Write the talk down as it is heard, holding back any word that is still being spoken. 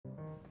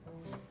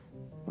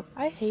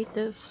I hate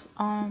this.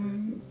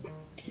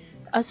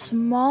 A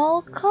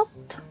small cup?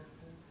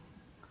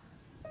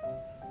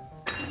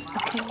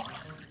 Okay.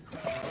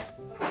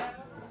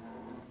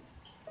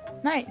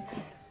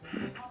 Nice.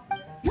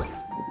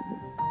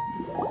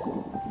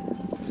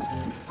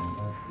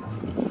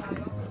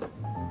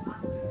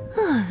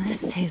 Oh,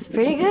 this tastes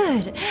pretty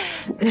good.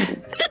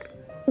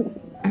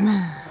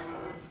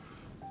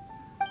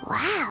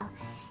 Wow,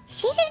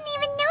 she didn't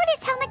even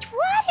notice how much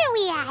water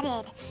we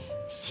added.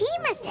 She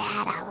must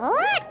have had a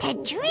lot to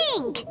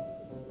drink.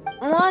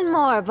 One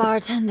more,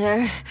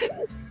 bartender.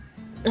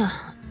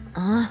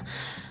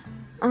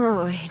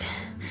 Oh, wait.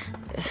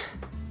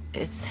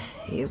 It's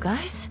you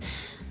guys?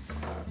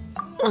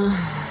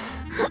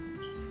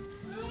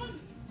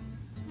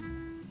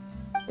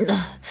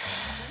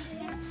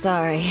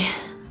 Sorry.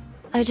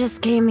 I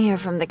just came here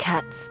from the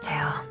cat's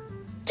tail.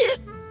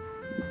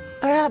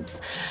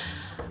 Perhaps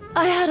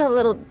I had a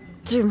little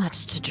too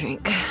much to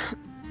drink.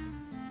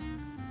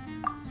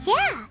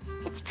 Yeah,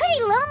 it's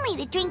pretty lonely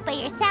to drink by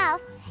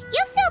yourself.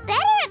 You'll feel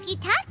better if you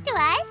talk to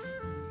us.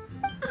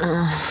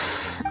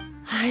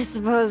 I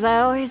suppose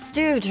I always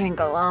do drink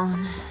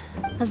alone.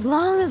 As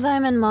long as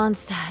I'm in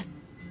Mondstadt,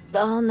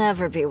 I'll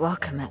never be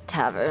welcome at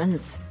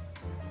taverns.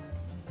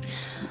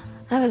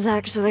 I was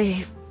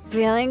actually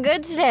feeling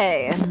good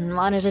today and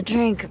wanted a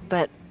drink,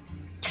 but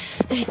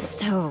they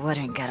still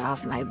wouldn't get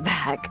off my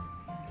back.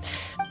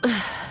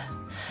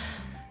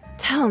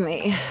 Tell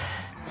me,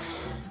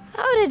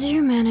 how did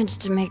you manage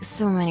to make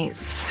so many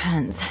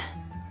friends?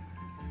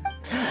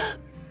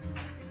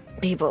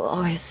 People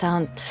always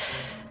sound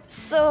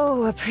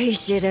so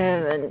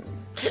appreciative and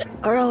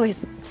are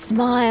always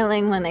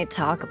smiling when they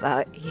talk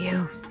about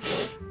you.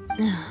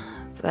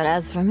 But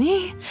as for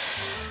me,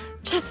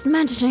 just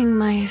mentioning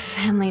my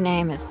family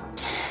name is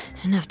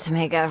enough to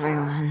make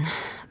everyone...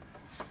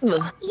 You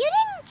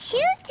didn't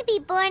choose to be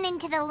born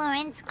into the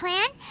Lawrence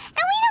clan, and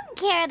we don't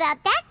care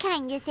about that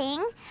kind of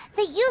thing.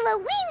 The Eula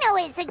we know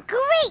is a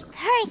great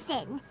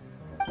person.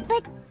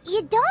 But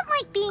you don't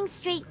like being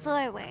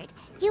straightforward.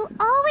 You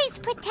always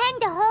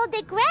pretend to hold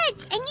a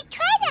grudge, and you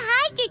try to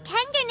hide your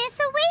tenderness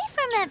away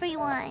from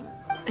everyone.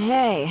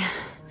 Hey,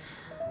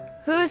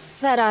 who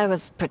said I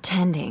was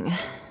pretending?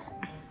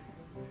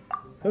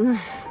 Do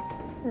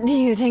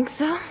you think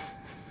so?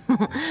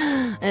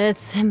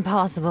 It's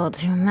impossible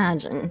to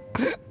imagine.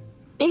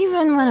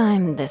 Even when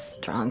I'm this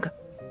drunk.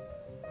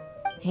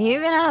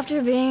 Even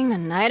after being a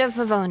Knight of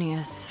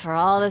Favonius for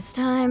all this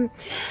time,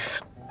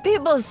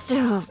 people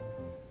still...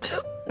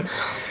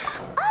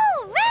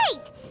 Oh,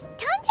 right!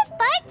 Tontif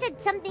Bard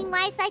said something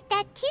wise like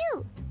that,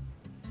 too.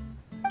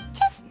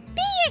 Just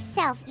be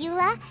yourself,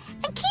 Eula,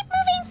 and keep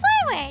moving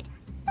forward.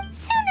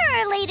 Sooner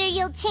or later,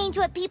 you'll change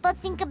what people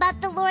think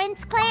about the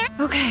Lawrence clan.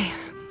 Okay.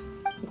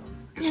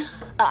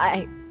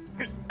 I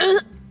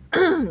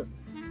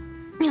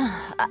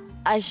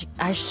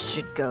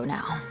should go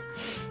now.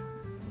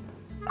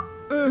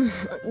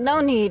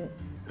 No need.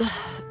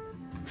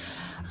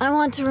 I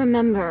want to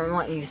remember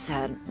what you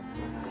said.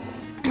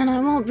 And I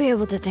won't be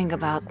able to think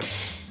about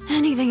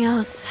anything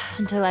else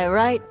until I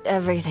write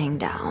everything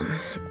down.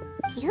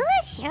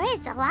 Eula sure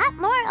is a lot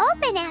more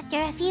open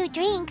after a few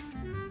drinks.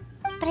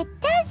 But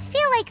it does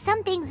feel like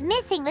something's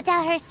missing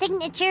without her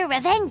signature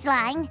revenge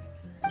line.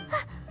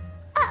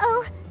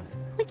 Uh-oh.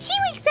 When she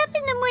wakes up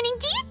in the morning,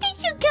 do you think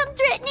she'll come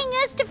threatening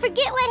us to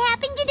forget what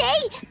happened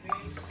today?